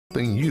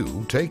Helping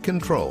you take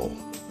control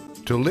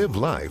to live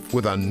life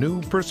with a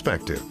new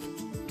perspective.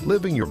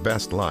 Living your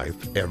best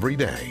life every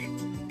day.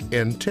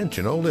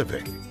 Intentional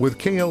Living with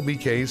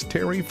KLBK's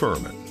Terry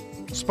Furman.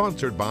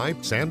 Sponsored by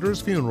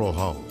Sanders Funeral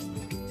Home.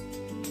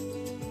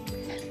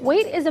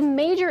 Weight is a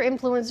major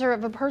influencer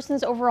of a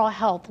person's overall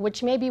health,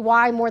 which may be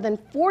why more than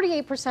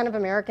 48% of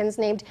Americans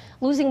named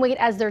losing weight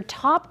as their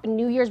top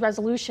New Year's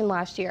resolution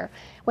last year.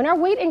 When our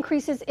weight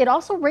increases, it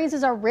also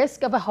raises our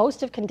risk of a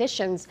host of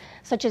conditions,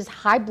 such as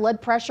high blood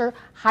pressure,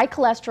 high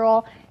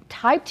cholesterol,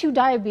 type 2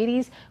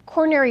 diabetes,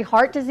 coronary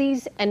heart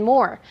disease, and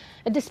more.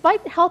 And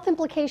despite the health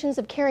implications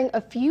of carrying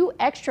a few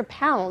extra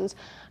pounds,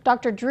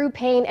 Dr. Drew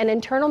Payne, an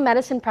internal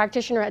medicine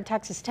practitioner at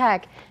Texas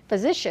Tech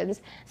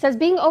Physicians, says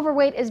being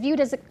overweight is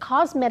viewed as a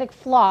cosmetic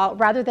flaw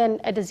rather than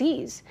a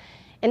disease.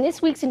 In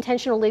this week's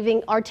Intentional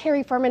Living, our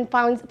Terry Furman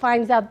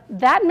finds out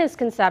that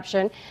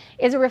misconception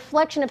is a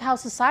reflection of how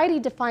society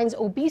defines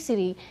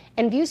obesity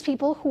and views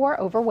people who are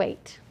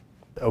overweight.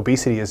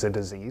 Obesity is a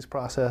disease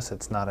process.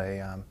 It's not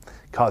a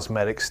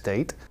cosmetic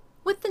state.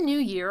 With the new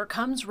year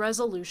comes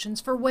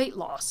resolutions for weight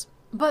loss.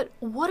 But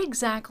what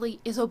exactly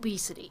is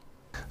obesity?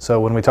 So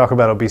when we talk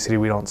about obesity,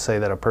 we don't say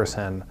that a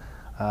person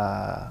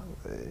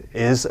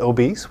is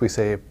obese. We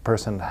say a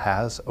person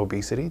has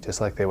obesity, just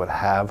like they would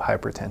have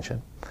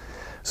hypertension.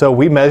 So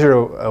we measure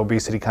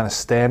obesity kind of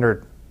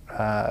standard,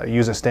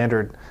 use a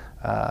standard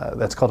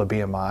that's called a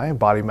BMI,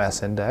 body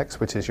mass index,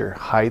 which is your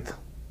height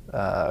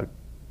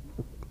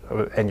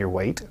and your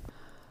weight.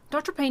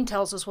 Dr. Payne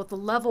tells us what the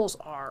levels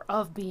are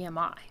of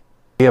BMI.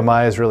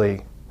 BMI is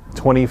really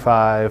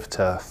 25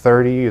 to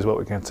 30 is what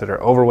we consider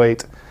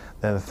overweight.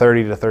 Then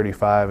 30 to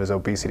 35 is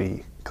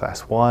obesity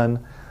class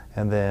 1.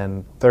 And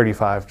then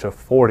 35 to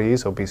 40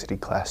 is obesity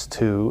class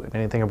 2. And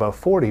anything above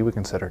 40 we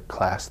consider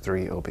class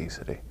 3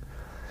 obesity.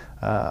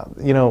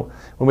 You know,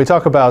 when we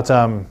talk about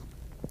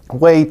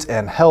weight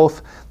and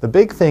health, the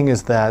big thing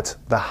is that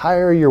the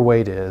higher your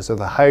weight is, or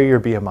the higher your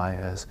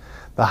BMI is,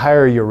 the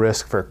higher your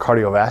risk for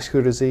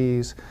cardiovascular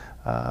disease,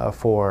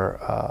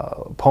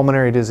 for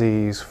pulmonary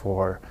disease,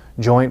 for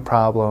joint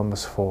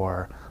problems,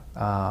 for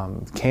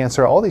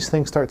cancer. All these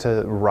things start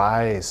to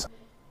rise.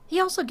 He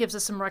also gives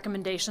us some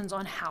recommendations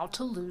on how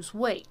to lose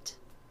weight.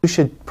 You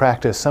should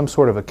practice some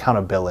sort of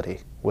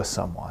accountability with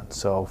someone.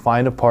 So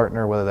find a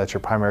partner, whether that's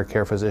your primary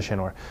care physician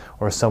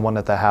or someone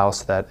at the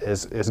house that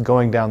is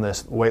going down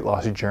this weight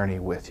loss journey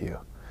with you.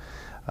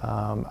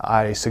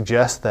 I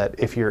suggest that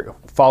if you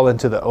fall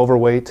into the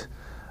overweight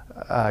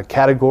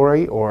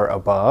category or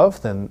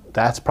above, then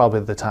that's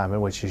probably the time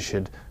in which you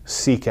should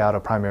seek out a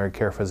primary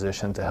care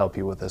physician to help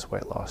you with this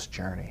weight loss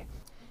journey.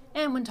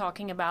 And when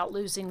talking about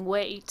losing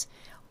weight,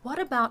 what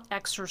about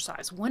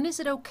exercise? When is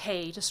it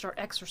okay to start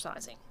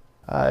exercising?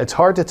 It's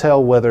hard to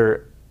tell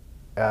whether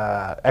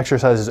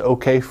exercise is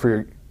okay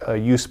for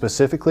you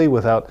specifically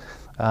without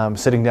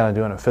sitting down and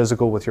doing a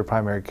physical with your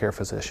primary care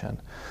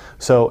physician.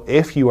 So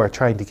if you are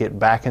trying to get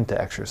back into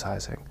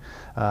exercising,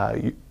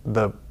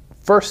 the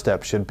first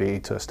step should be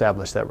to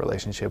establish that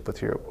relationship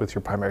with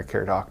your primary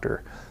care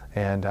doctor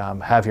and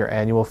have your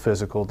annual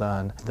physical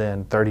done.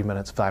 Then 30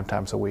 minutes 5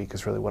 times a week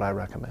is really what I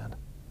recommend.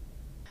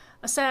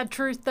 A sad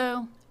truth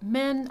though,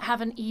 men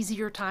have an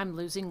easier time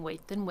losing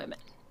weight than women.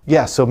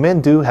 Yeah, so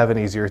men do have an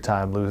easier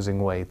time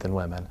losing weight than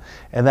women,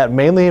 and that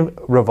mainly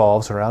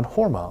revolves around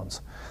hormones.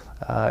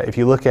 If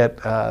you look at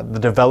the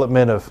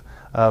development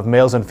of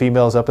males and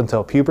females up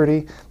until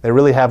puberty, they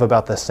really have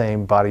about the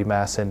same body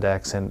mass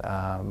index and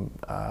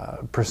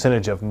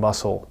percentage of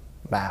muscle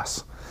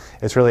mass.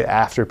 It's really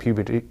after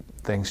puberty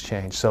things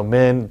change. So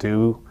men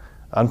do,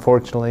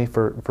 unfortunately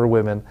for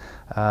women,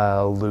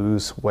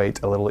 lose weight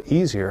a little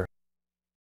easier.